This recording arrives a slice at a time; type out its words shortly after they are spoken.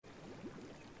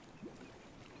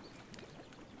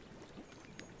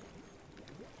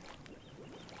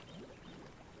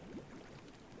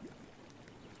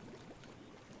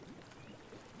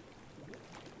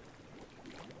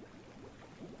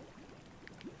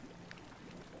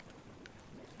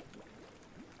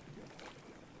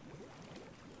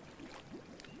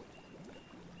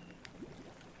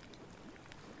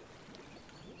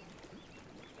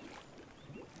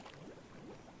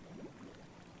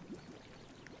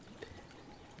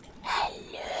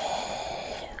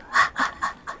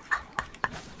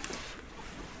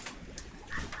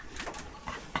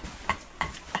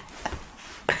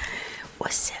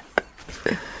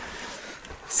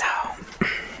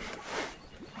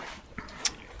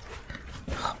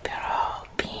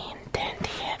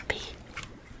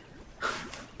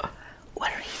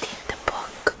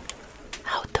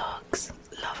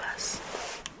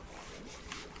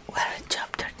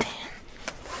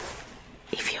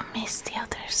miss the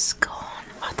others, go on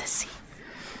Odyssey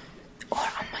or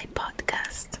on my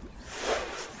podcast,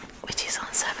 which is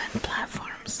on 7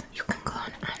 platforms. You can go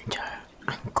on Anchor.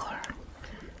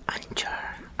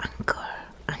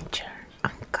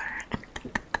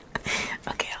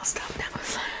 Okay, I'll stop now.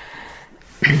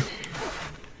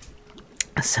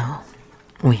 So,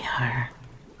 we are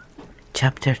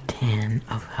chapter 10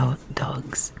 of How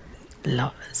Dogs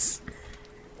Love Us.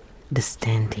 The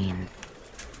Stand-In.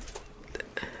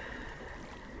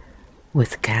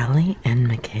 With Callie and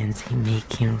Mackenzie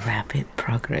making rapid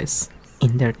progress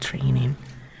in their training,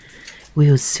 we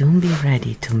will soon be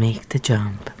ready to make the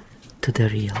jump to the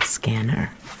real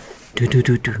scanner.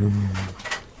 Do-do-do-do.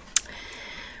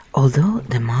 Although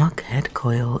the mock head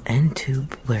coil and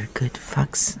tube were good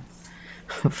facsimiles.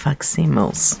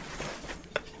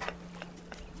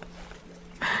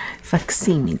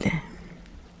 Facsimile.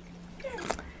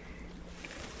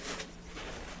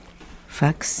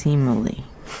 Facsimile.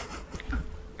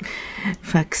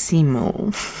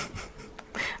 Facsimile.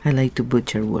 I like to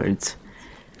butcher words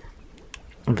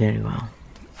very well.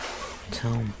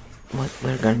 So what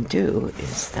we're going to do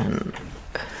is then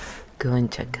go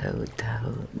and check out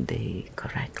how they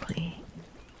correctly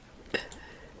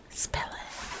spell it.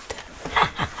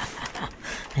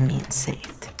 I mean, say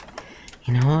it.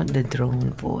 You know, the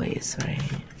drone voice, right?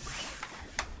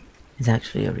 It's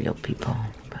actually a real people,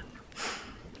 but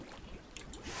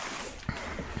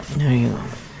there you go.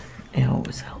 It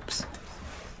always helps.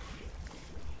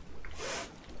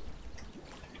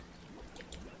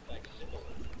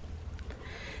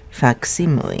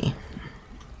 Facsimile.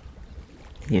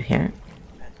 You hear?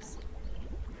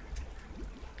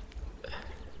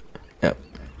 Yep.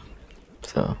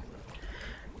 So,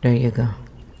 there you go.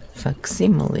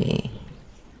 Facsimile.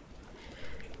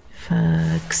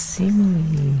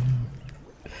 Facsimile.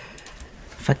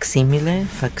 Facsimile,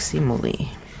 facsimile.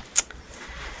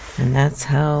 And that's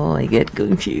how I get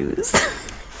confused.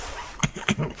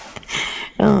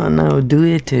 Oh no, do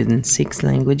it in 6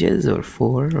 languages or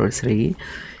 4 or 3,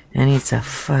 and it's a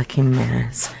fucking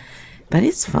mess. But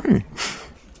it's fun,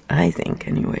 I think,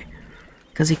 anyway,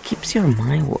 because it keeps your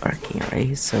mind working,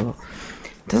 right? So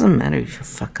it doesn't matter if you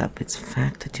fuck up, it's the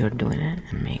fact that you're doing it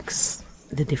and makes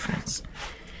the difference.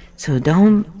 So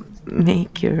don't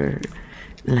make your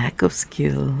lack of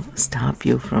skill stop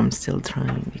you from still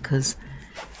trying, because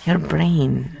your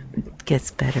brain gets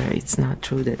better. It's not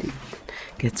true that it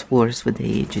gets worse with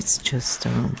age. It's just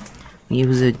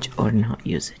usage or not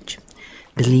usage.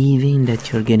 Believing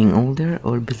that you're getting older,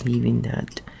 or believing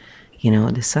that, you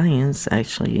know, the science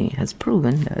actually has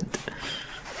proven that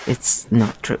it's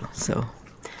not true. So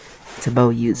it's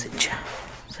about usage.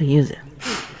 So use it.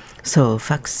 So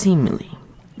facsimile.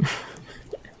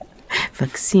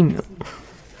 Facsimile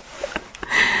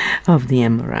of the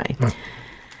MRI.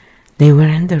 They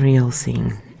weren't the real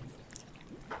thing.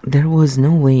 There was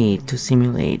no way to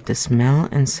simulate the smell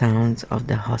and sounds of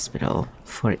the hospital,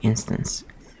 for instance.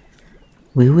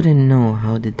 We wouldn't know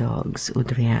how the dogs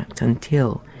would react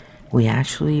until we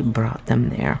actually brought them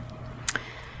there.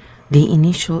 The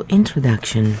initial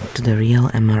introduction to the real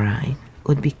MRI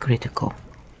would be critical.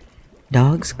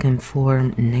 Dogs can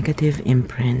form negative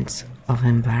imprints of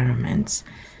environments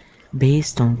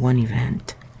based on one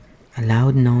event, a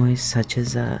loud noise such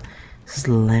as a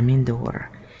slamming door,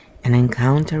 an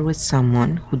encounter with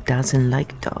someone who doesn't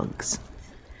like dogs.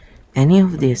 Any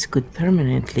of this could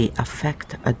permanently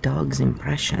affect a dog's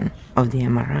impression of the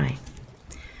MRI.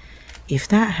 If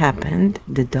that happened,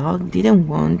 the dog didn't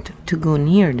want to go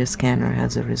near the scanner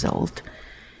as a result.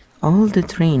 All the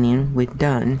training we'd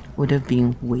done would have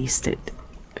been wasted.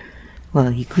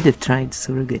 Well, he could have tried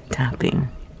surrogate tapping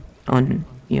on,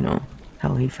 you know,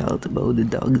 how he felt about the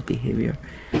dog's behavior.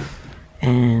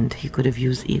 And he could have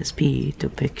used ESP to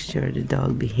picture the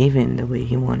dog behaving the way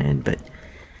he wanted, but,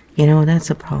 you know, that's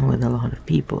a problem with a lot of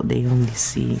people. They only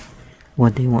see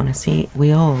what they want to see.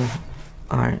 We all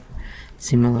are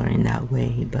similar in that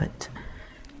way, but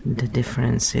the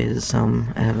difference is some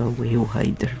have a way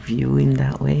wider view in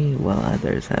that way, while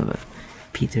others have a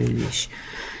Petri-dish.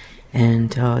 And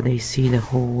they see the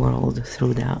whole world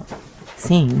through that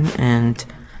thing, and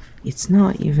it's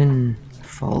not even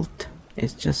fault.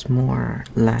 It's just more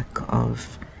lack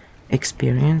of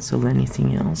experience of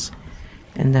anything else,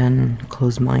 and then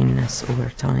closed-mindedness over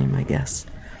time, I guess,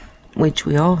 which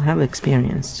we all have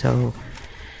experienced. So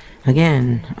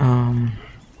again,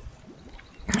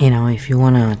 you know, if you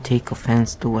want to take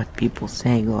offense to what people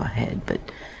say, go ahead, but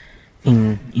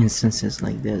in instances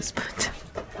like this, but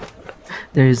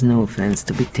there is no offense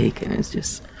to be taken. It's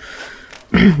just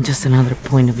just another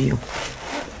point of view,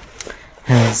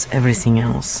 as everything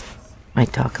else I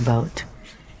talk about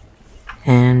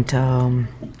And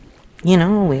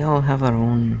we all have our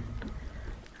own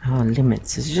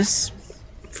limits. It's just,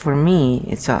 for me,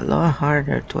 it's a lot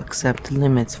harder to accept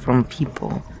limits from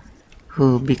people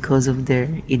who, because of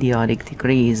their idiotic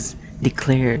degrees,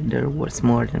 declare they're worth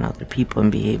more than other people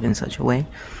and behave in such a way.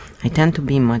 I tend to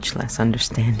be much less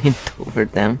understanding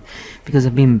toward them because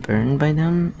I've been burned by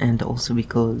them, and also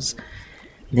because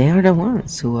they are the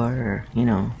ones who are,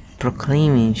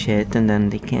 proclaiming shit and then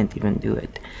they can't even do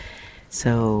it.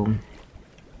 So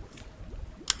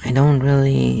I don't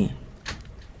really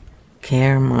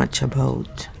care much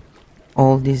about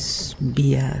all this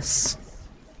BS,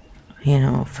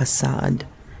 facade.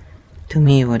 To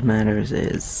me, what matters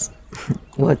is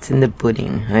what's in the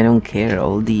pudding. I don't care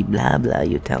all the blah blah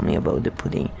you tell me about the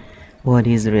pudding. What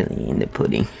is really in the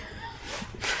pudding?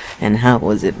 And how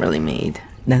was it really made?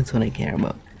 That's what I care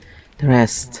about. The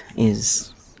rest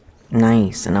is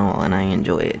nice and all, and I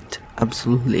enjoy it.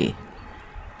 Absolutely.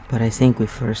 But I think we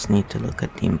first need to look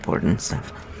at the important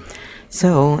stuff.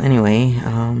 So, anyway,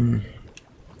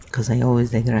 because I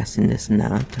always digress in this and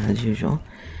that, as usual.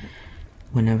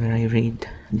 Whenever I read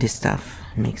this stuff,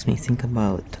 it makes me think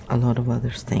about a lot of other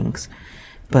things.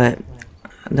 But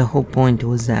the whole point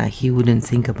was that he wouldn't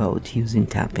think about using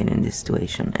tapping in this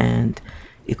situation, and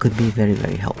it could be very,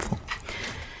 very helpful.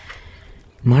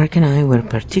 Mark and I were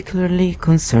particularly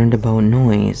concerned about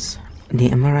noise. The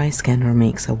MRI scanner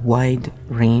makes a wide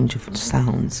range of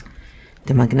sounds.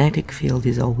 The magnetic field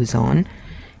is always on,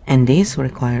 and this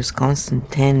requires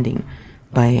constant tending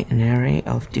by an array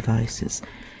of devices,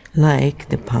 like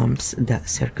the pumps that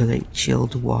circulate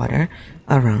chilled water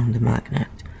around the magnet.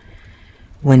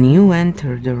 When you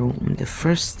enter the room, the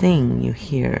first thing you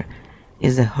hear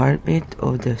is the heartbeat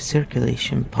of the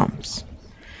circulation pumps.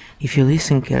 If you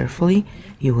listen carefully,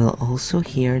 you will also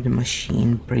hear the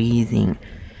machine breathing,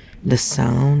 the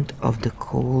sound of the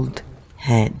cold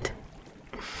head,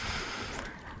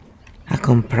 a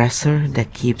compressor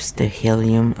that keeps the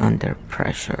helium under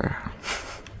pressure.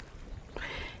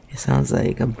 It sounds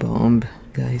like a bomb,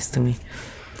 guys, to me.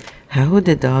 How would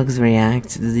the dogs react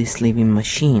to this living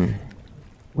machine?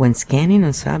 When scanning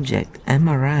a subject,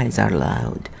 MRIs are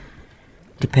loud.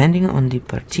 Depending on the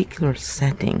particular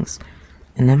settings,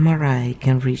 an MRI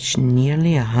can reach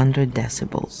nearly 100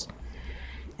 decibels.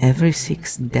 Every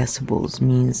 6 decibels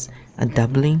means a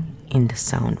doubling in the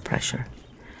sound pressure.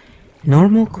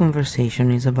 Normal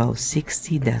conversation is about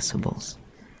 60 decibels.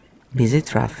 Busy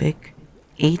traffic,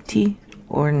 80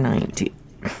 or 90.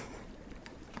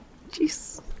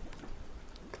 Jeez.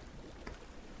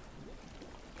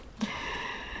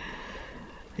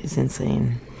 It's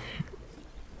insane.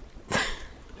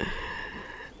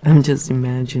 I'm just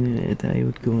imagining it. I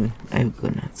would go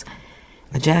nuts.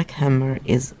 A jackhammer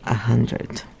is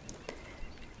 100.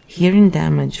 Hearing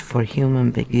damage for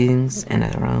human begins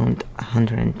at around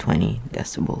 120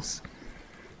 decibels,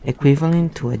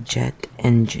 equivalent to a jet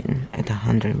engine at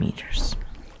 100 meters.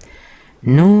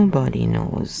 Nobody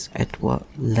knows at what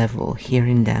level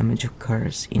hearing damage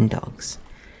occurs in dogs,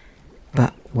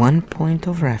 but one point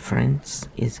of reference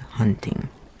is hunting.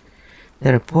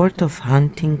 The report of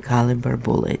hunting caliber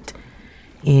bullet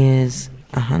is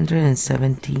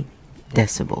 170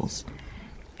 decibels,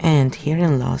 and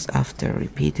hearing loss after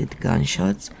repeated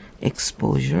gunshots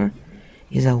exposure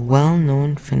is a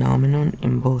well-known phenomenon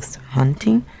in both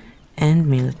hunting and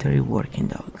military working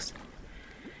dogs.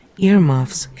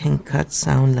 Earmuffs can cut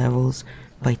sound levels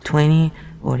by 20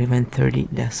 or even 30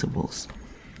 decibels.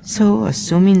 So,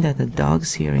 assuming that a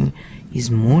dog's hearing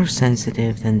is more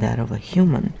sensitive than that of a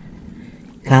human,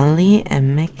 Cully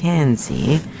and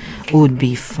Mackenzie would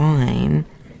be fine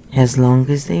as long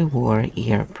as they wore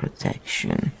ear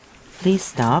protection. Please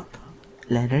stop.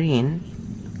 Let her in.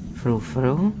 Frou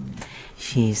Frou.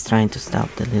 She's trying to stop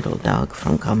the little dog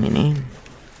from coming in.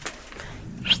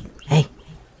 Hey,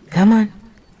 come on.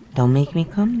 Don't make me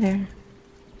come there.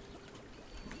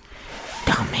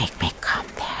 Don't make me come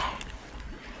there.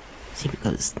 See,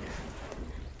 because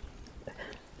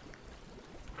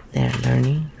they're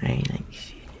learning, right? Like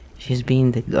she's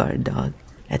being the guard dog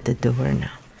at the door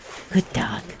now. Good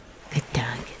dog. Good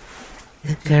dog.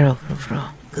 Good girl, Frou Frou.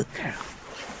 Good girl.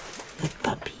 Good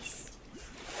puppies.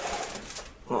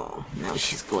 Oh, now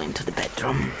she's going to the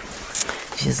bedroom.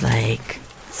 She's like,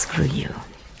 screw you.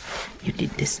 You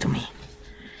did this to me.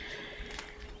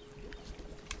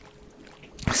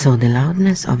 So the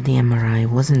loudness of the MRI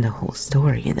wasn't the whole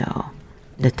story, though.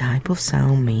 The type of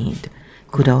sound made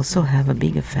could also have a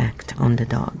big effect on the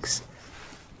dogs.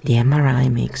 The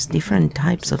MRI makes different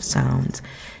types of sounds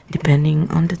depending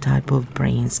on the type of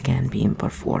brain scan being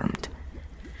performed.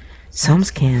 Some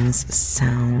scans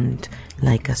sound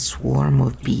like a swarm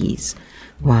of bees,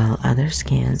 while other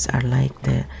scans are like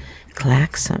the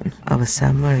klaxon of a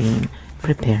submarine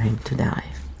preparing to dive.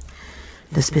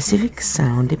 The specific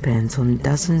sound depends on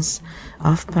dozens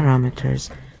of parameters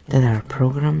that are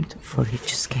programmed for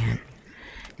each scan.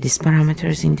 These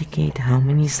parameters indicate how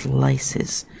many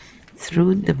slices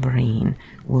through the brain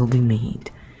will be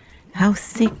made, how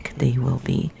thick they will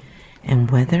be, and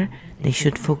whether they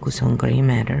should focus on gray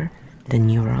matter, the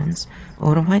neurons,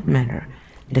 or white matter,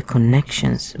 the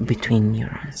connections between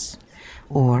neurons,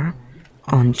 or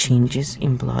on changes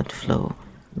in blood flow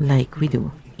like we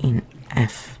do in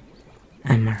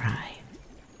fMRI.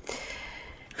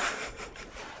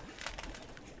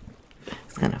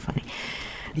 It's kind of funny.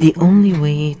 The only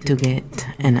way to get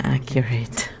an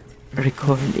accurate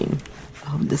recording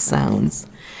of the sounds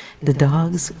the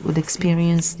dogs would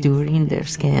experience during their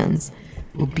scans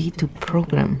would be to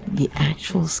program the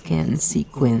actual scan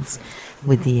sequence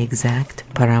with the exact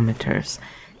parameters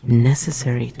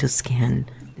necessary to scan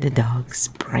the dog's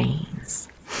brains.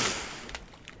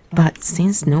 But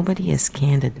since nobody has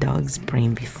scanned a dog's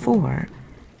brain before,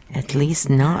 at least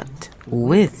not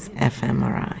with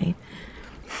fMRI,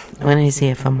 when I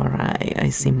say fMRI, I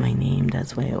see my name,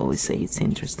 that's why I always say it's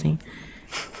interesting.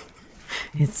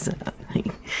 It's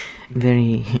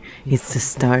it's the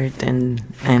start and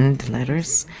end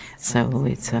letters, so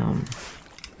it's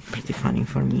pretty funny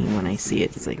for me when I see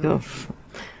it. It's like, oh,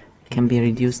 can be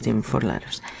reduced in 4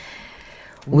 letters.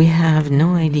 We have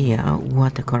no idea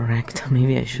what the correct,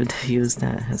 maybe I should have used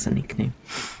that as a nickname.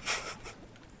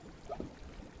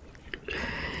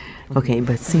 Okay,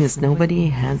 but since nobody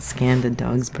had scanned a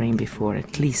dog's brain before,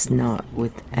 at least not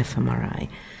with fMRI,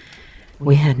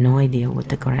 we had no idea what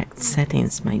the correct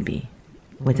settings might be.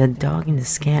 With a dog in the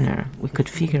scanner, we could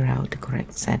figure out the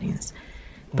correct settings,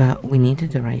 but we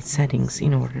needed the right settings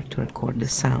in order to record the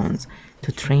sounds,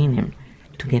 to train him,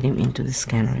 to get him into the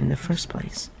scanner in the first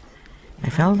place.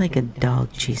 I felt like a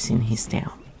dog chasing his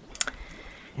tail.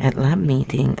 At lab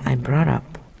meeting, I brought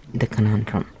up the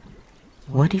conundrum.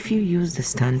 What if you use the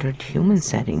standard human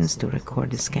settings to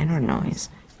record the scanner noise?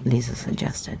 Lisa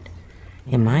suggested.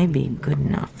 It might be good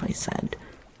enough, I said,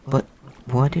 but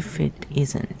what if it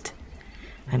isn't?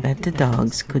 I bet the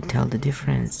dogs could tell the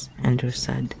difference, Andrew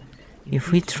said.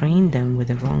 If we train them with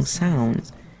the wrong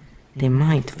sounds, they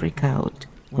might freak out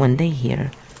when they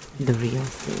hear the real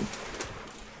thing.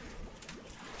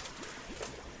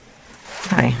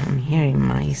 Sorry, I'm hearing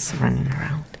mice running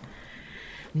around.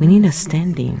 We need a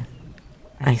stand-in,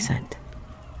 I said.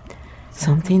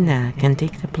 Something that can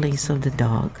take the place of the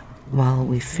dog while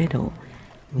we fiddle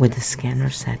with the scanner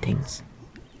settings.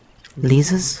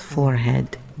 Lisa's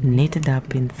forehead knitted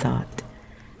up in thought.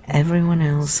 Everyone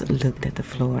else looked at the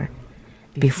floor.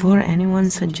 Before anyone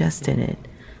suggested it,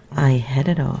 I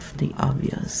headed off the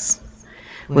obvious.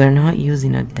 We're not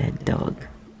using a dead dog.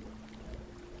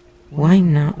 Why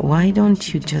not? Why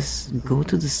don't you just go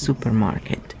to the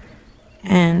supermarket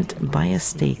and buy a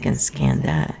steak and scan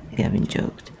that? Gavin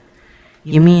joked.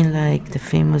 You mean like the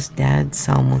famous Dad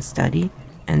Salmon study?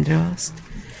 Andrew asked.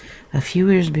 A few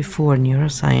years before,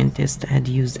 neuroscientists had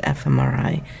used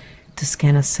fMRI to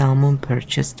scan a salmon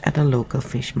purchased at a local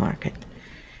fish market.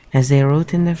 As they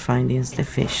wrote in their findings, the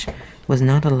fish was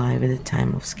not alive at the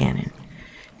time of scanning.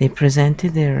 They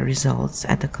presented their results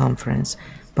at a conference,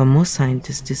 but most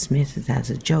scientists dismissed it as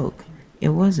a joke. It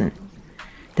wasn't.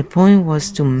 The point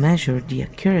was to measure the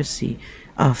accuracy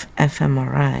of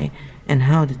fMRI and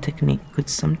how the technique could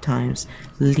sometimes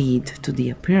lead to the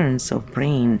appearance of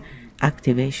brain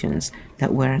activations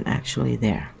that weren't actually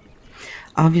there.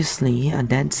 Obviously, a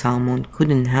dead salmon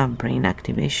couldn't have brain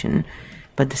activation,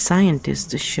 but the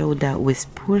scientists showed that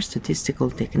with poor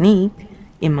statistical technique,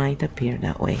 it might appear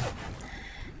that way.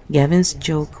 Gavin's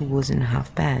joke wasn't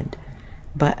half bad,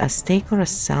 but a steak or a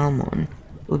salmon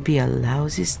would be a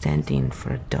lousy stand-in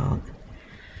for a dog.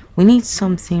 We need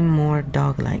something more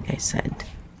dog-like, I said.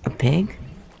 A pig?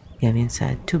 Gavin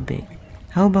said, too big.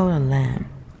 How about a lamb?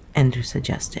 Andrew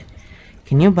suggested.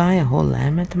 Can you buy a whole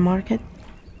lamb at the market?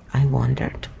 I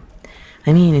wondered.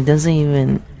 I mean, it doesn't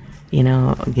even,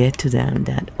 get to them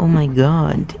that, oh my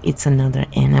god, it's another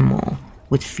animal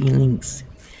with feelings.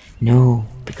 No,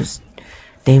 because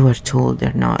they were told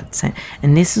they're not.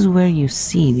 And this is where you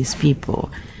see these people,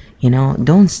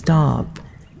 don't stop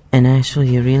and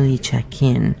actually really check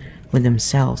in with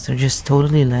themselves. They're just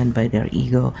totally led by their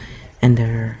ego and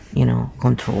their,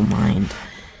 control mind,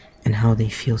 and how they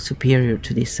feel superior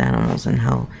to these animals and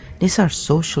how these are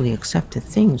socially accepted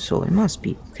things, so it must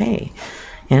be okay.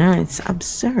 It's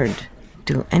absurd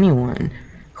to anyone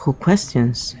who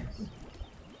questions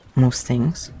most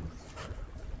things.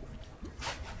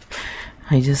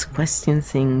 I just question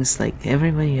things like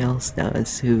everybody else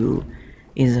does who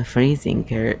is a free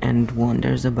thinker and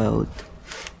wonders about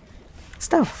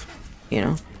stuff, you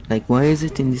know? Like, why is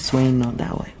it in this way and not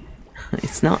that way?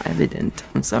 It's not evident,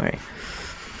 I'm sorry.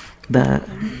 But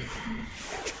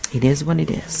it is what it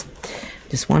is.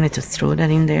 Just wanted to throw that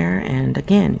in there, and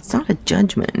again, it's not a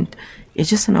judgment, it's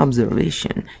just an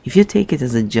observation. If you take it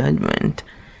as a judgment,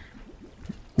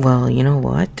 well, you know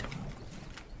what?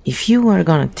 If you are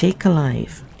gonna take a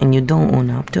life and you don't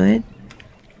own up to it,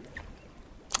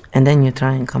 and then you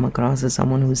try and come across as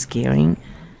someone who's caring,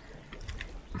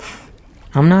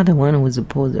 I'm not the one who's a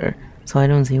poser, so I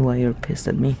don't see why you're pissed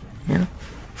at me, you know?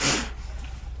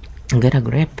 Get a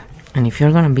grip, and if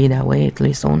you're gonna be that way, at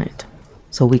least own it,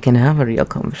 so we can have a real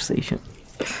conversation.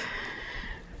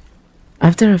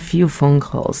 After a few phone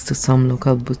calls to some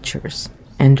local butchers,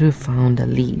 Andrew found a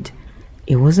lead.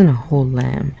 It wasn't a whole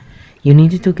lamb. You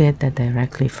needed to get that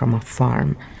directly from a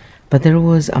farm, but there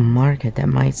was a market that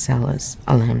might sell us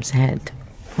a lamb's head.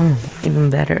 Oh, even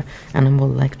better, Hannibal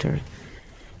Lecter.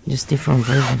 Just different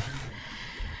version.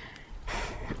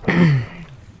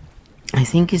 I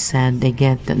think he said they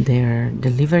get their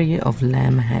delivery of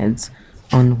lamb heads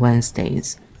on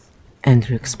Wednesdays,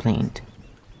 Andrew explained.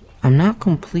 I'm not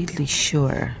completely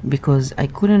sure because I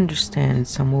couldn't understand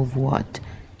some of what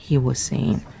he was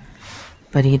saying,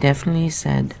 but he definitely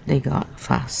said they got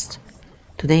fast.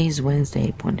 Today is Wednesday,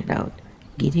 he pointed out.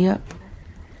 Giddy up.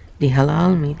 The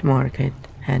halal meat market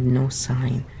had no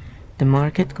sign. The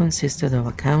market consisted of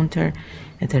a counter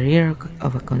at the rear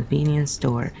of a convenience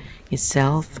store,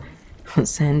 itself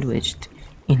sandwiched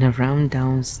in a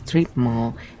round-down strip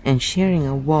mall and sharing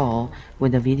a wall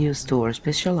with a video store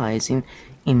specializing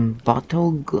in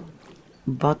bottled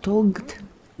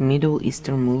Middle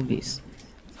Eastern movies.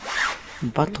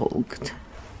 Bottled.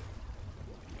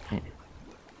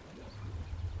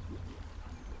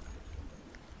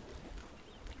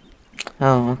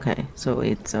 Oh, okay. So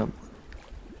it's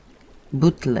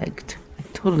bootlegged. I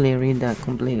totally read that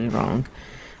completely wrong,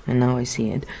 and now I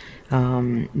see it.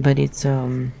 But it's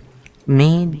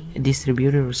made,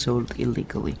 distributed, or sold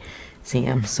illegally. See,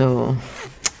 I'm so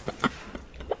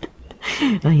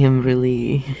I am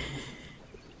really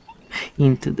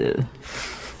into the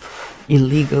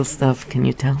illegal stuff. Can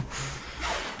you tell?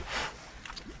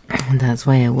 That's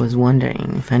why I was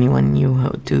wondering if anyone knew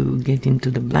how to get into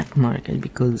the black market,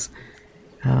 because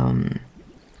I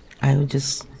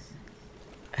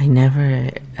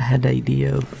never had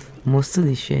idea of most of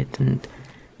this shit, and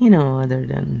other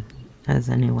than as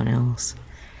anyone else,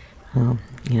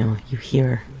 you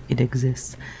hear it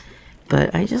exists,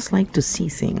 but I just like to see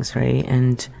things, right?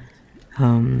 And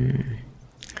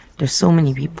there's so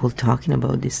many people talking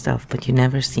about this stuff, but you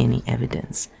never see any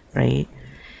evidence, right?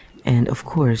 And of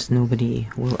course, nobody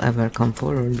will ever come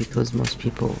forward because most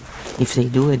people, if they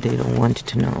do it, they don't want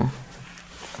to know,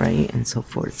 right? And so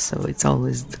forth. So it's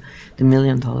always the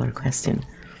 $1,000,000 question.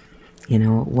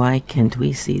 Why can't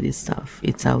we see this stuff?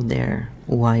 It's out there.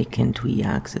 Why can't we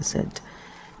access it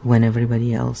when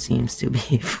everybody else seems to be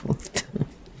able to?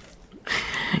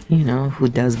 Who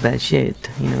does bad shit?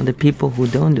 The people who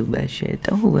don't do bad shit,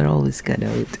 we're always cut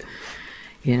out.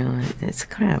 It's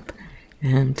crap.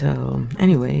 And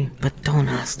anyway, but don't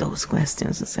ask those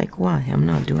questions. It's like, why? I'm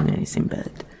not doing anything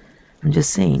bad. I'm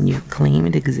just saying, you claim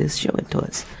it exists, show it to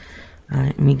us.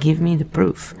 Give me the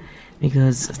proof.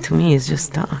 Because to me, it's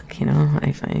just talk,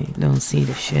 if I don't see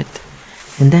the shit.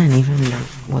 And then even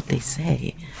what they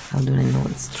say, how do I know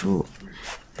it's true,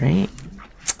 right?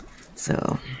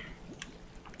 So,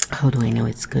 how do I know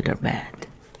it's good or bad?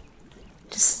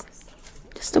 Just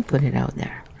to put it out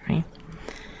there, right?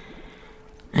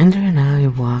 Andrew and I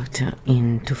walked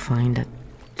in to find a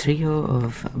trio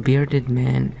of bearded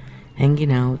men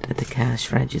hanging out at the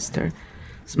cash register,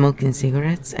 smoking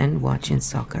cigarettes and watching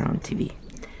soccer on TV.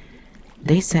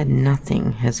 They said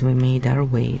nothing as we made our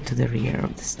way to the rear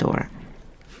of the store.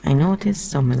 I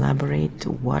noticed some elaborate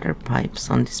water pipes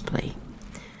on display.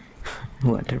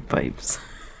 Water pipes.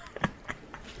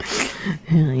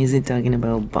 Is he talking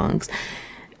about bunks?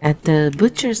 At the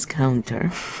butcher's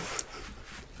counter,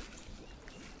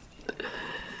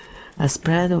 a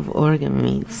spread of organ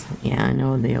meats. Yeah, I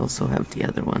know they also have the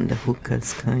other one, the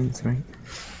hookahs kinds, right?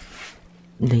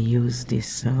 They use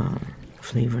this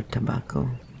flavored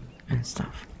tobacco and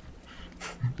stuff.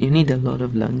 You need a lot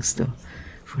of lungs though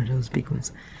for those big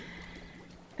ones.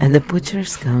 At the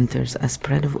butcher's counters, a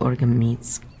spread of organ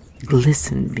meats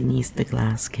glistened beneath the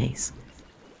glass case.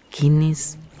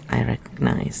 Kidneys I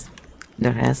recognized,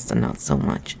 the rest not so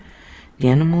much. The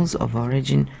animals of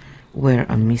origin were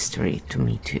a mystery to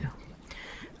me too.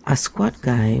 A squat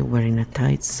guy wearing a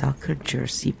tight soccer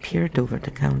jersey peered over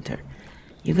the counter.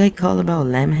 "You guys call about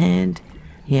lamb head?"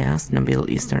 he asked in a Middle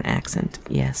Eastern accent.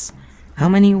 "Yes." "How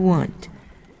many you want?"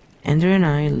 Andrew and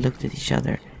I looked at each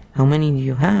other. "How many do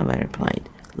you have?" I replied.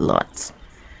 "Lots."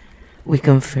 We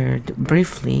conferred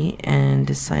briefly and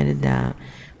decided that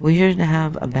we should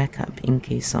have a backup in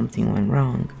case something went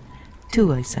wrong.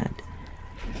 "Two," I said.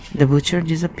 The butcher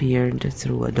disappeared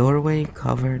through a doorway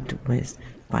covered with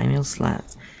vinyl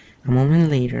slats. A moment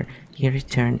later, he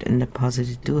returned and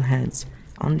deposited 2 heads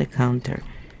on the counter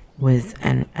with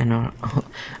an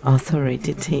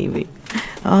authoritative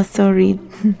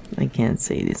I can't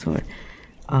say this word,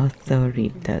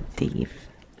 authoritative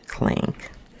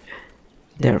clank.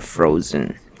 "They're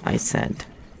frozen," I said.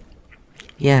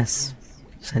 "Yes,"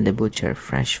 said the butcher,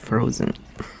 "fresh frozen."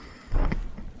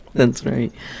 That's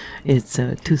right, it's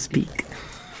to speak.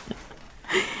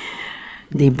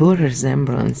 They bore a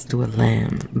resemblance to a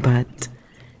lamb, but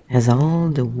as all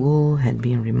the wool had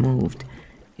been removed,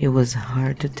 it was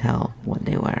hard to tell what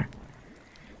they were.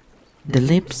 The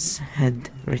lips had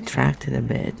retracted a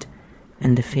bit,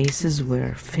 and the faces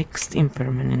were fixed in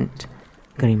permanent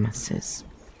grimaces.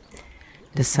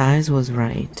 The size was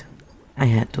right, I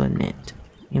had to admit.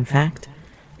 In fact,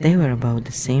 they were about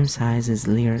the same size as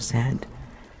Lear's head.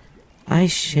 I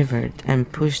shivered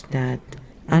and pushed that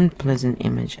unpleasant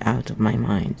image out of my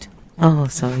mind. Oh,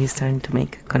 so he's starting to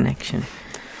make a connection.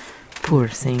 Poor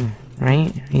thing,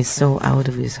 right? He's so out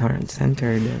of his heart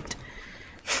center that...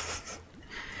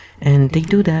 And they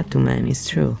do that to men, it's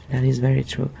true. That is very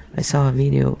true. I saw a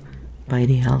video by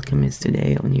The Alchemist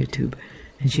today on YouTube,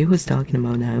 and she was talking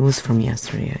about that. It was from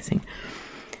yesterday, I think.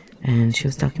 And she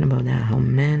was talking about that, how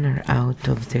men are out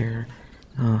of their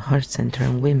heart center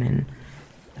and women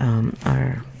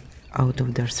are out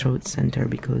of their throat center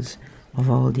because of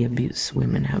all the abuse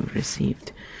women have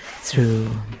received through,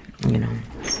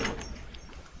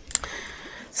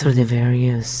 through the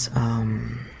various,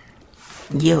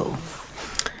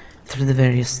 through the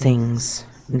various things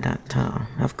that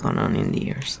have gone on in the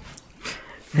years.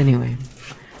 Anyway,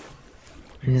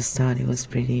 I just thought it was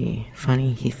pretty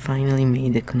funny. He finally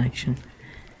made the connection.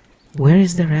 "Where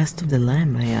is the rest of the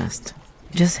lamb?" I asked.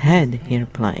 "Just head," he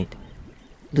replied.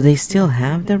 "Do they still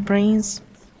have their brains?"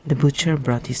 The butcher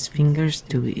brought his fingers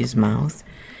to his mouth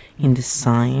in the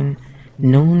sign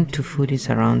known to foodies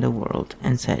around the world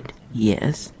and said,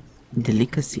 "Yes,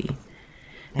 delicacy."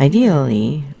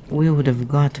 Ideally, we would have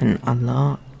gotten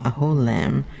a whole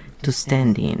lamb to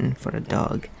stand in for a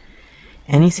dog.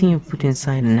 Anything you put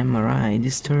inside an MRI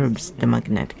disturbs the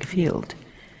magnetic field.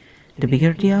 The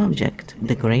bigger the object,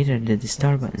 the greater the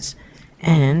disturbance.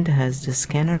 And as the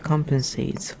scanner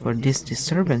compensates for these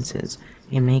disturbances,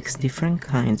 it makes different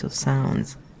kinds of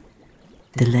sounds.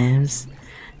 The lamb's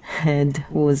head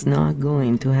was not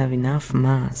going to have enough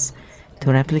mass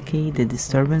to replicate the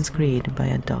disturbance created by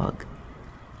a dog.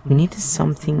 We needed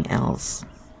something else.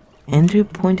 Andrew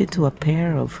pointed to a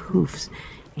pair of hoofs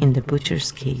in the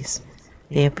butcher's case.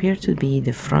 They appeared to be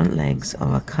the front legs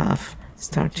of a calf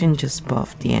starting just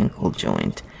above the ankle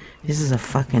joint. This is a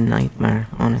fucking nightmare,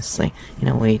 honestly, in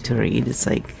a way to read. It's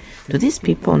like, do these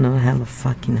people not have a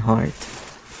fucking heart?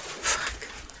 Fuck.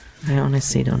 I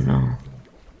honestly don't know.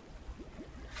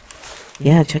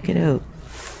 Yeah, check it out.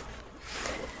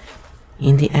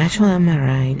 In the actual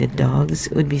MRI, the dogs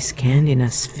would be scanned in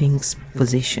a sphinx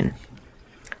position.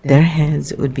 Their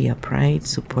heads would be upright,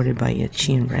 supported by a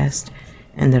chin rest,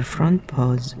 and their front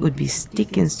paws would be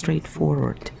sticking straight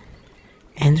forward.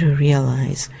 Andrew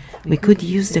realized we could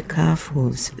use the calf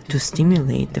hooves to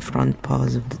stimulate the front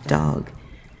paws of the dog.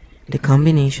 The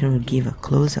combination would give a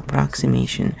close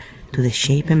approximation to the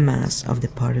shape and mass of the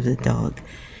part of the dog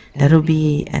that would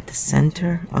be at the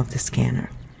center of the scanner.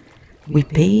 We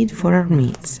paid for our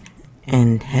meats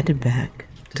and headed back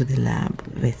to the lab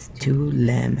with 2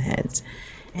 lamb heads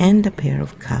and a pair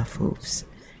of calf hooves.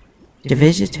 The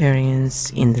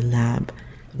vegetarians in the lab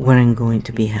weren't going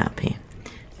to be happy.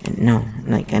 And no,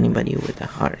 like anybody with a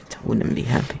heart wouldn't be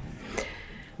happy.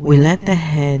 We let the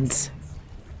heads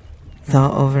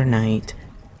thaw overnight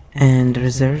and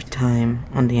reserved time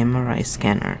on the MRI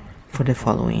scanner for the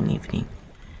following evening.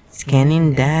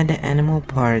 Scanning dead animal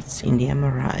parts in the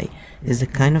MRI is the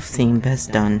kind of thing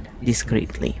best done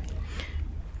discreetly.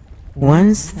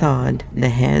 Once thawed, the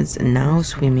heads, now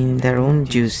swimming in their own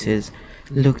juices,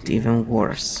 looked even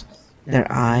worse. Their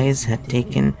eyes had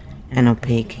taken an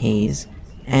opaque haze.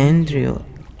 Andrew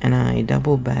and I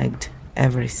double-bagged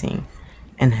everything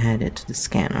and headed to the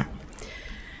scanner.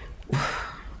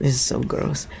 This is so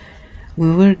gross.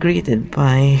 We were greeted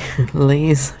by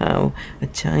Lei Zhao, a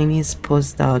Chinese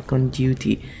postdoc on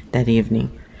duty that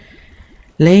evening.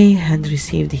 Lay had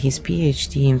received his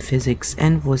PhD in physics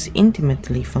and was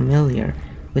intimately familiar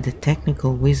with the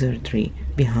technical wizardry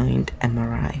behind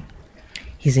MRI.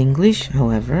 His English,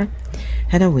 however,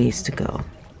 had a ways to go.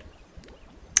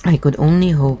 I could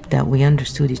only hope that we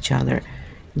understood each other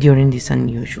during this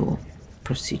unusual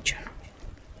procedure.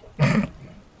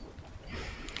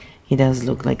 He does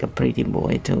look like a pretty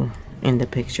boy too in the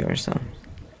picture, so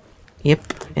yep,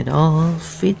 it all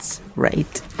fits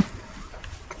right.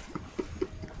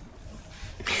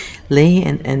 Lay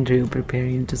and Andrew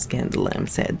preparing to scan the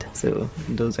lamp's head. So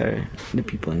those are the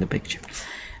people in the picture.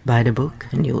 Buy the book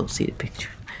and you will see the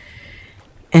picture.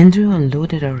 Andrew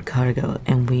unloaded our cargo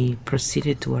and we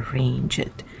proceeded to arrange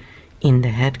it in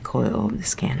the head coil of the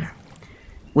scanner.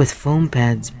 With foam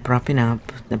pads propping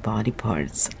up the body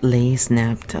parts, Lay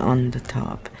snapped on the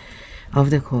top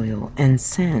of the coil and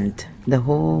sent the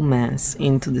whole mass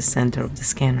into the center of the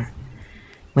scanner.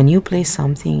 When you place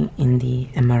something in the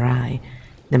MRI,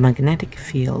 the magnetic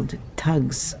field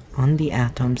tugs on the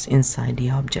atoms inside the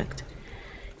object.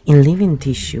 In living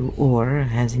tissue, or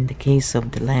as in the case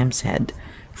of the lamp's head,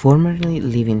 formerly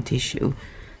living tissue,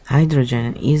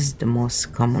 hydrogen is the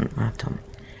most common atom.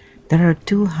 There are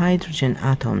 2 hydrogen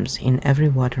atoms in every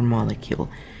water molecule,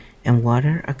 and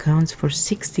water accounts for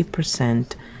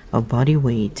 60% of body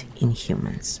weight in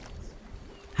humans.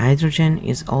 Hydrogen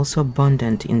is also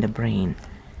abundant in the brain,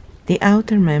 the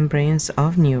outer membranes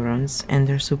of neurons and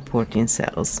their supporting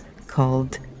cells,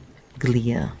 called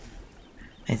glia.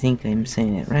 I think I'm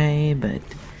saying it right, but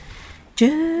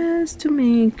just to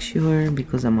make sure,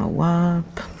 because I'm a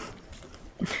WAP.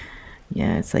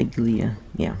 Yeah, it's like glia,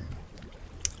 yeah.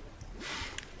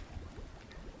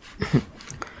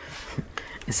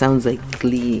 It sounds like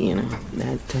Glee, you know,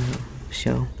 that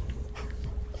show.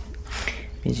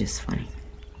 It's just funny.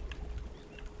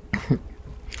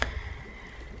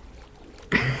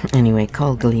 Anyway,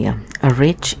 called glia are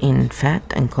rich in fat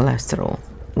and cholesterol,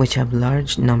 which have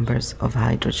large numbers of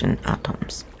hydrogen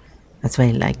atoms. That's why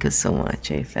I like it so much,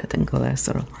 fat and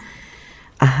cholesterol.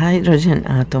 A hydrogen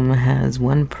atom has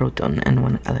 1 proton and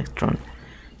 1 electron.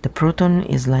 The proton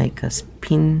is like a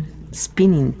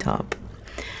spinning top.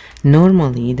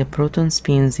 Normally, the proton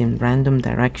spins in random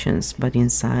directions, but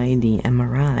inside the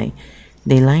MRI,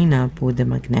 they line up with the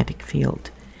magnetic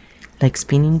field. Like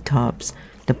spinning tops,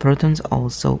 the protons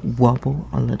also wobble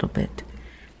a little bit.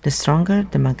 The stronger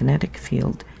the magnetic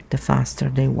field, the faster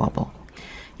they wobble.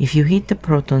 If you hit the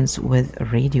protons with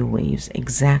radio waves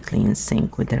exactly in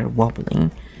sync with their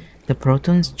wobbling, the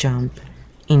protons jump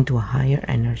into a higher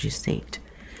energy state.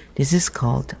 This is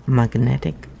called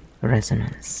magnetic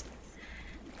resonance.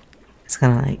 It's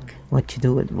kind of like what you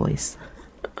do with voice.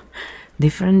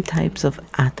 Different types of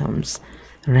atoms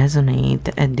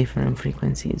resonate at different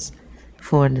frequencies.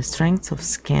 For the strength of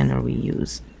scanner we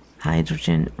use,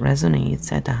 hydrogen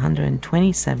resonates at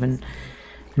 127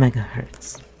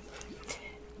 megahertz,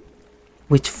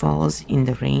 which falls in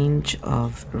the range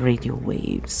of radio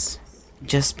waves,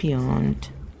 just beyond.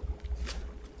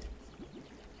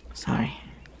 Sorry,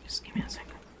 just give me a second.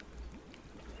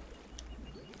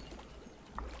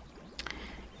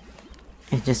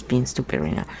 It's just being stupid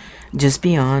right now. Just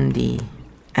beyond the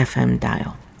FM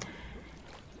dial.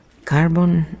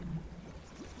 Carbon,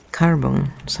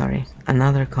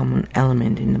 another common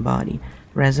element in the body,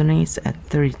 resonates at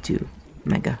 32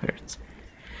 megahertz.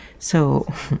 So,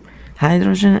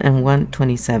 hydrogen at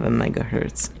 127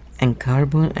 megahertz and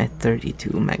carbon at 32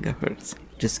 megahertz.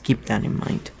 Just keep that in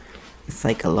mind. It's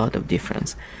like a lot of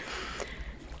difference.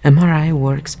 MRI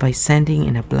works by sending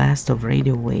in a blast of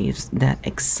radio waves that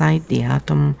excite the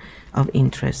atom of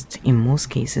interest, in most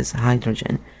cases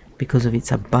hydrogen, because of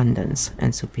its abundance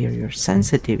and superior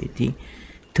sensitivity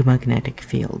to magnetic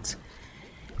fields.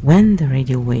 When the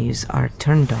radio waves are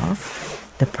turned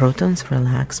off, the protons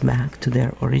relax back to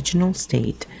their original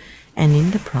state and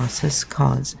in the process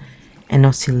cause an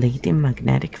oscillating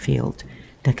magnetic field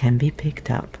that can be picked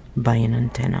up by an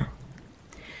antenna.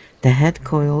 The head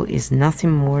coil is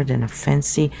nothing more than a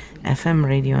fancy FM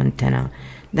radio antenna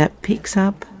that picks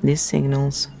up these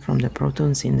signals from the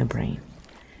protons in the brain.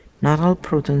 Not all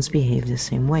protons behave the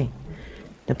same way.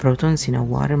 The protons in a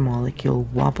water molecule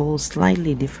wobble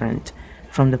slightly different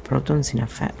from the protons in a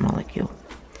fat molecule.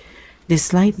 These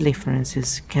slight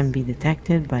differences can be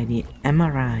detected by the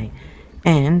MRI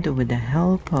and, with the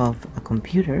help of a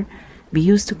computer, be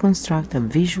used to construct a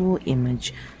visual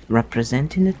image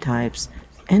representing the types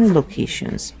and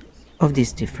locations of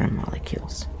these different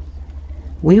molecules.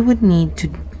 We would need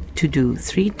to do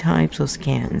 3 types of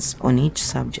scans on each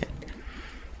subject.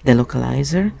 The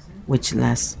localizer, which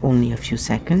lasts only a few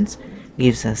seconds,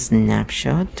 gives a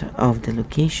snapshot of the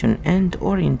location and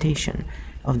orientation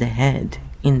of the head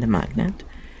in the magnet.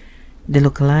 The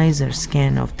localizer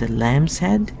scan of the lamb's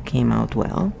head came out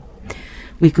well.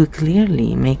 We could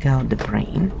clearly make out the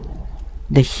brain.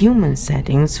 The human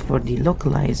settings for the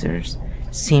localizers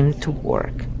seemed to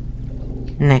work.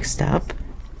 Next up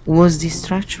was the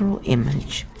structural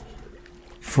image.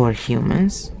 For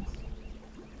humans,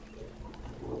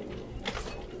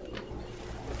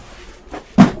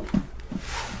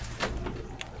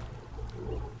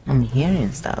 I'm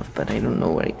hearing stuff, but I don't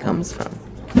know where it comes from.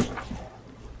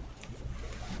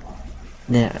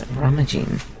 They're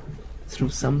rummaging through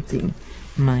something.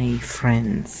 My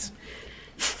friends,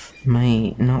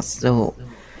 my not so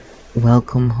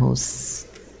welcome hosts,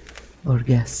 or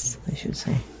guests, I should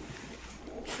say.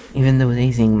 Even though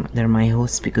they think they're my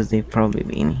hosts because they've probably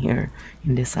been here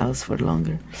in this house for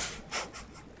longer.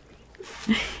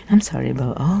 I'm sorry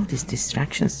about all these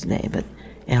distractions today, but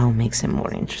it all makes it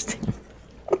more interesting.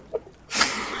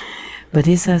 But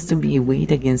this has to be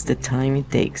weighed against the time it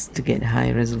takes to get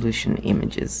high resolution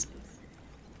images.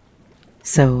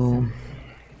 So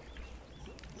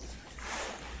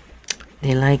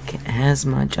they like as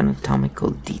much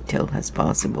anatomical detail as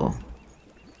possible.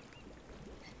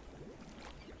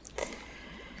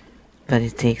 But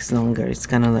it takes longer. It's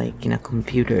kind of like in a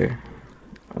computer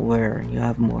where you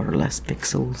have more or less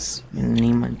pixels in an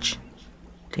image.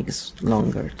 It takes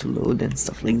longer to load and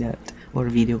stuff like that. Or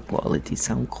video quality,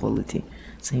 sound quality,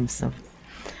 same stuff.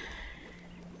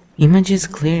 Images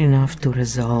clear enough to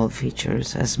resolve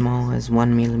features as small as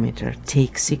 1 millimeter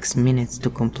take 6 minutes to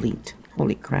complete.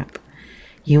 Holy crap.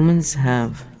 Humans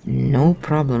have no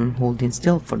problem holding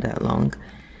still for that long,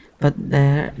 but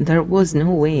there was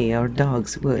no way our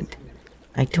dogs would.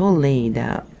 I told Lei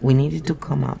that we needed to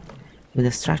come up with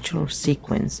a structural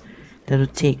sequence that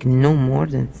would take no more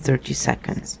than 30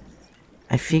 seconds.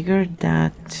 I figured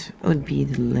that would be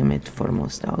the limit for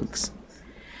most dogs.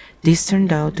 This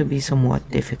turned out to be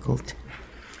somewhat difficult.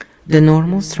 The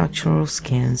normal structural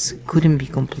scans couldn't be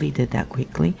completed that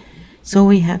quickly, so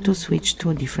we had to switch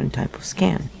to a different type of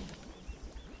scan.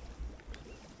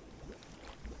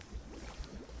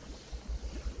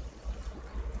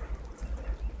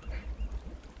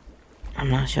 I'm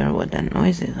not sure what that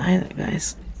noise is either,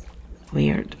 guys.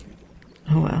 Weird.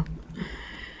 Oh well.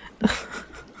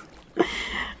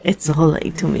 It's all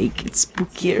like to make it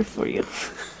spookier for you.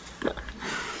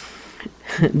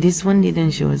 This one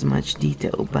didn't show as much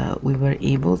detail, but we were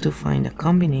able to find a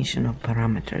combination of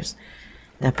parameters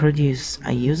that produce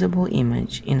a usable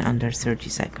image in under 30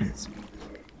 seconds.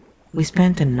 We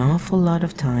spent an awful lot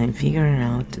of time figuring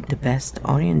out the best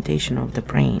orientation of the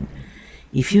brain.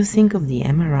 If you think of the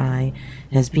MRI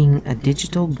as being a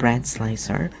digital bread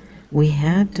slicer, we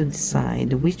had to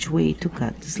decide which way to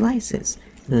cut the slices,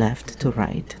 left to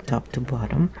right, top to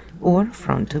bottom, or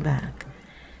front to back.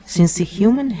 Since the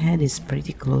human head is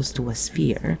pretty close to a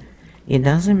sphere, it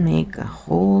doesn't make a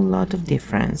whole lot of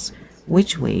difference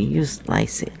which way you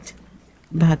slice it.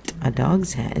 But a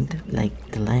dog's head,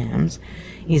 like the lamb's,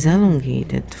 is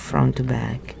elongated front to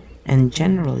back and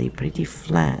generally pretty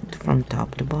flat from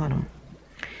top to bottom.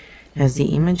 As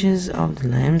the images of the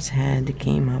lamb's head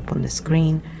came up on the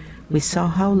screen, we saw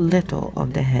how little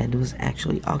of the head was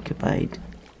actually occupied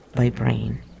by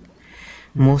brain.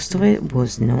 Most of it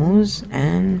was nose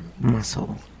and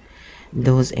muscle.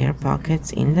 Those air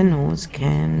pockets in the nose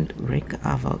can wreak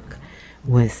havoc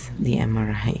with the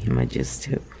MRI images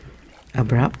too.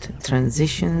 Abrupt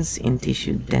transitions in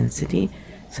tissue density,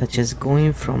 such as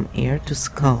going from ear to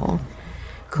skull,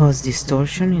 cause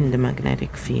distortion in the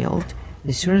magnetic field.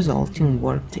 This results in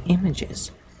warped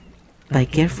images. By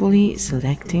carefully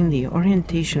selecting the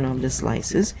orientation of the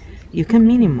slices, you can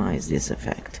minimize this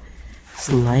effect.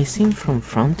 Slicing from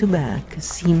front to back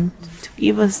seemed to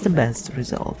give us the best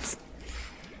results.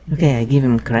 Okay, I give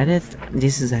him credit.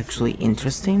 This is actually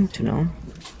interesting to know.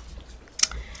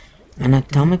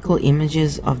 Anatomical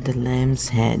images of the lamb's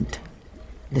head.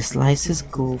 The slices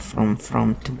go from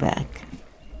front to back.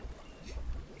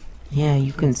 Yeah,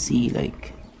 you can see,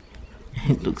 like,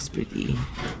 it looks pretty.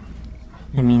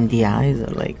 I mean, the eyes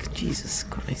are like, Jesus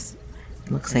Christ.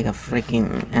 It looks like a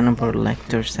freaking Hannibal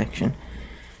Lecter section.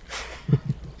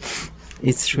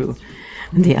 It's true.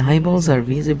 The eyeballs are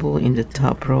visible in the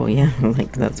top row, yeah,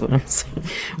 like that's what I'm saying.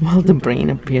 While the brain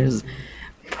appears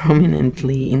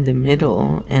prominently in the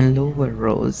middle and lower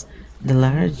rows, the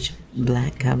large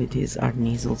black cavities are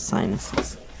nasal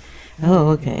sinuses. Oh,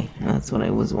 okay, that's what I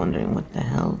was wondering, what the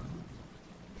hell.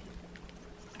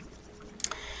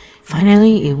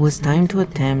 Finally, it was time to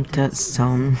attempt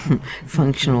some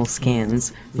functional scans,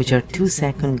 which are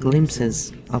 2-second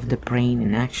glimpses of the brain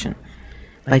in action.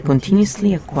 By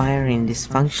continuously acquiring these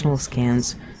functional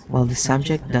scans, While the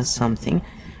subject does something,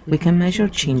 we can measure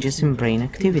changes in brain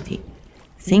activity.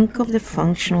 Think of the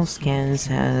functional scans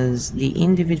as the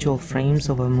individual frames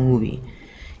of a movie.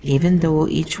 Even though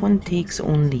each one takes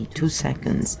only 2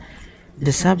 seconds,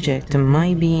 the subject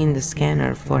might be in the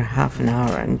scanner for half an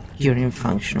hour during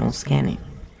functional scanning.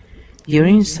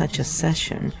 During such a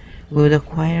session, we would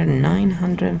acquire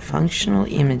 900 functional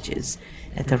images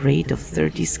at a rate of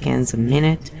 30 scans a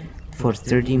minute for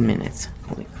 30 minutes.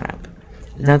 Holy crap.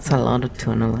 That's a lot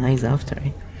to analyze after,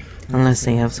 right? Unless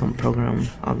they have some program,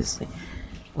 obviously.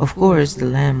 Of course, the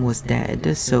lamb was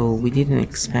dead, so we didn't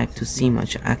expect to see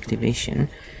much activation,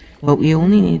 but we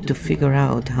only needed to figure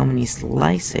out how many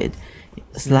slices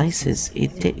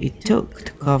it took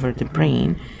to cover the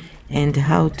brain and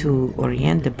how to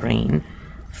orient the brain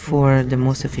for the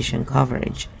most efficient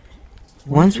coverage.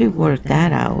 Once we worked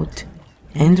that out,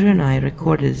 Andrew and I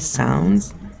recorded the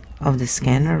sounds of the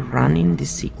scanner running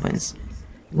this sequence.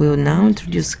 We will now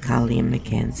introduce Callie and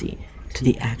Mackenzie to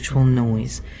the actual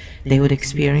noise they would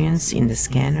experience in the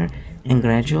scanner and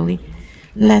gradually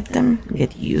let them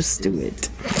get used to it.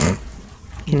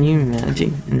 Can you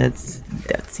imagine? And that's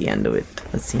the end of it.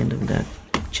 That's the end of that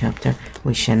chapter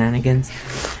with shenanigans.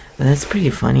 But that's pretty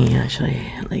funny,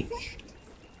 actually.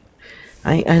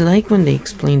 I like when they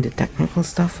explain the technical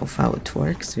stuff of how it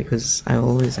works, because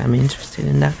I'm interested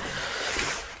in that.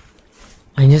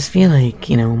 I just feel like,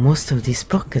 most of this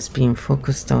book is being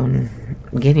focused on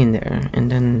getting there, and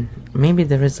then maybe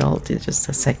the result is just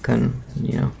a second,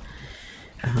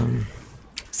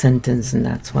 sentence, and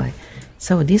that's why.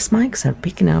 So these mics are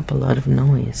picking up a lot of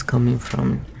noise coming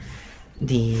from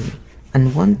the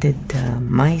unwanted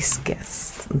mice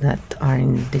guests that are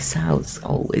in this house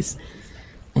always,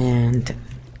 and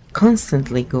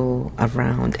constantly go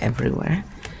around everywhere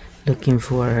looking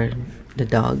for the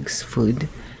dog's food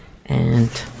and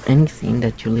anything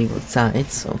that you leave outside,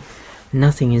 so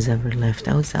nothing is ever left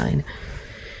outside.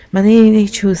 But they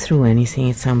chew through anything.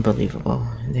 It's unbelievable.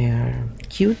 They are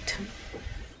cute,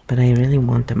 but I really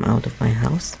want them out of my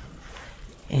house.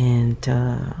 And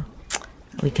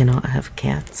we cannot have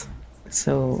cats,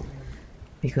 so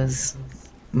because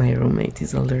my roommate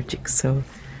is allergic, so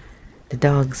the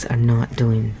dogs are not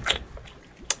doing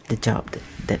the job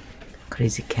that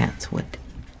crazy cats would.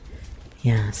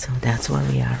 Yeah, so that's where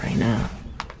we are right now.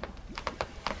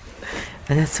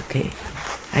 But that's okay.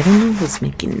 I don't know who's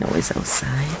making noise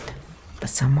outside, but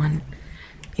someone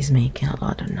is making a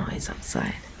lot of noise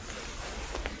outside.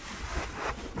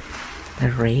 They're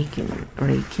raking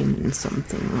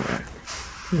something, or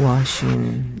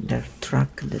washing their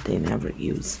truck that they never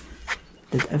use.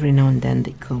 That every now and then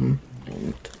they come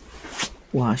and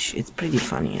wash. It's pretty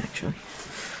funny, actually.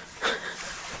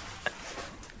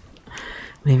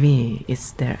 Maybe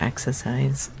it's their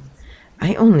exercise.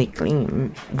 I only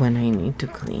clean when I need to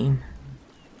clean.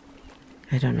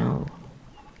 I don't know.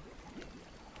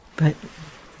 But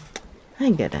I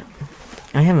get it.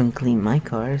 I haven't cleaned my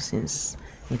car since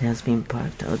it has been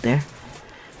parked out there,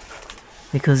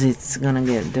 because it's gonna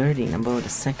get dirty in about a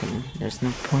second. There's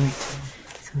no point.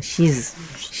 So she's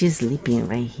sleeping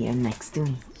right here next to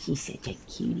me. She's such a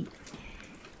cutie.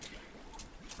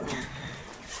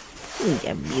 She's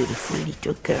a beautiful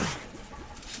little girl.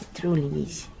 She truly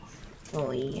is.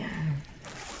 Oh yeah.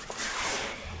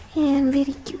 And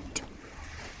very cute.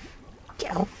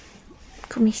 Ciao.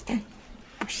 Come stai?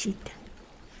 Pusita.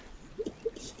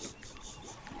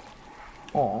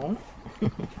 Oh,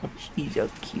 she's so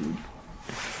cute.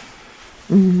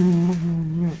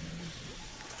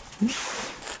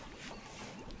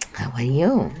 How are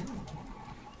you?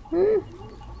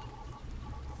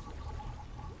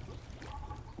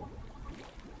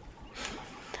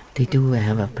 They do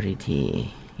have a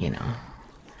pretty,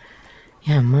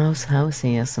 Yeah, Mouse House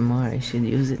ASMR. I should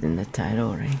use it in the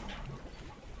title, right?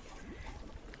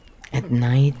 At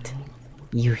night,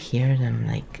 you hear them.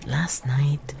 Like last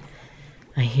night,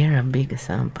 I hear a big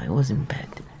thump. I was in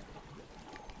bed,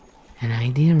 and I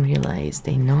didn't realize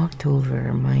they knocked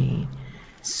over my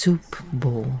soup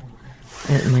bowl.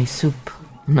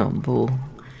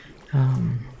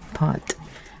 Pot,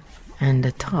 and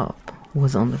the top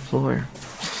was on the floor.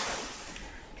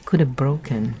 Could have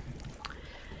broken.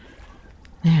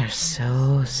 They're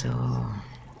so,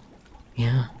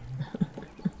 yeah.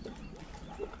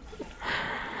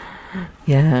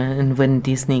 Yeah, and when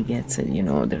Disney gets it,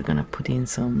 they're gonna put in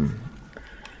some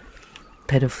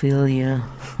pedophilia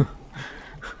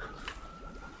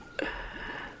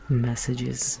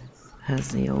messages, as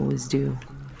they always do.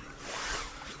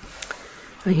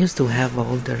 I used to have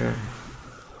all their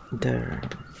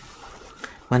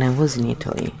when I was in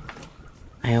Italy,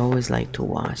 I always like to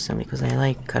watch them because I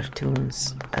like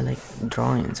cartoons, I like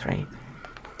drawings, right?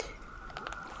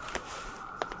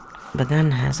 But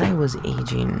then as I was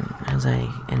aging,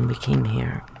 and we came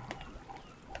here,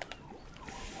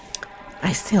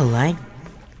 I still like,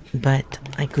 but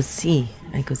I could see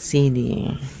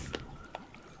the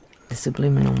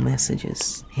subliminal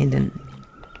messages hidden,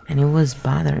 and it was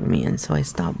bothering me, and so I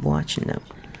stopped watching them.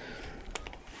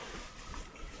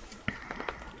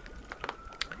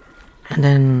 And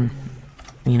then,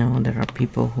 there are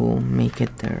people who make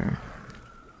it their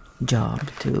job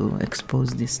to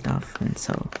expose this stuff, and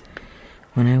so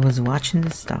when I was watching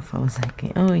this stuff, I was like,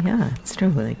 oh yeah, it's true.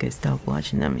 Like, I stopped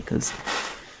watching them because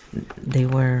they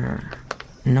were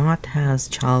not as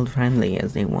child friendly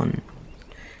as they want.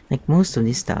 Like, most of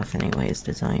this stuff, anyway, is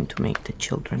designed to make the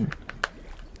children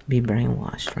be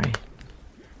brainwashed, right?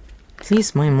 At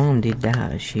least my mom did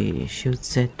that. She would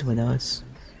sit with us,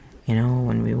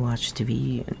 when we watched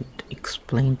TV and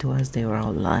explain to us they were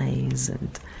all lies,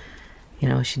 and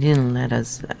she didn't let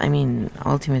us. I mean,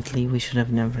 ultimately, we should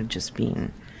have never just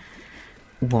been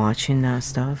watching that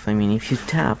stuff. I mean, if you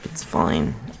tap, it's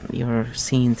fine. You're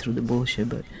seeing through the bullshit,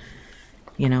 but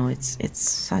it's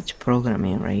such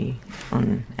programming, right?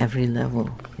 On every level,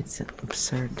 it's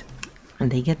absurd,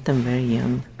 and they get them very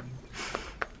young.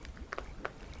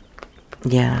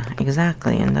 Yeah,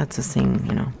 exactly, and that's the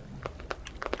thing.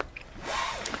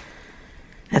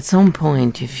 At some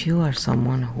point, if you are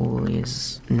someone who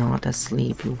is not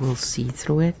asleep, you will see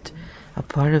through it. A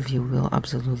part of you will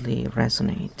absolutely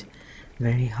resonate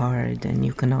very hard, and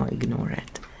you cannot ignore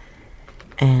it.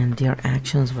 And your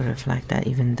actions will reflect that,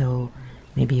 even though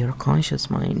maybe your conscious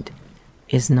mind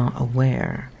is not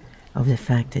aware of the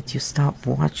fact that you stopped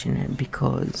watching it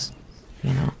because.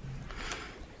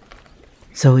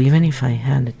 So even if I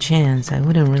had a chance, I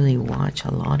wouldn't really watch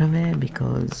a lot of it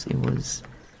because it was,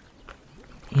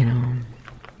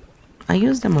 I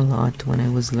used them a lot when I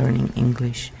was learning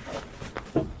English,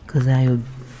 because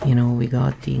we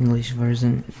got the English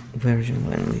version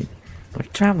when we were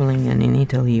traveling, and in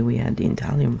Italy we had the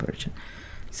Italian version,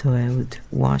 so I would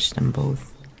watch them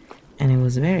both, and it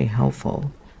was very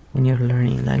helpful when you're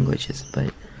learning languages.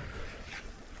 But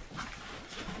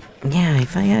yeah,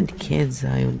 if I had kids,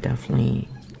 I would definitely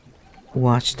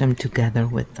watch them together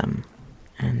with them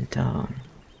and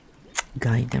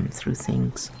guide them through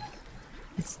things.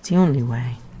 It's the only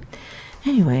way.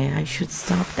 Anyway, I should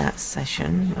stop that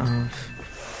session of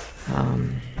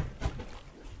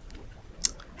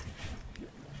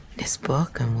this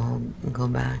book, and we'll go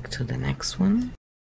back to the next one.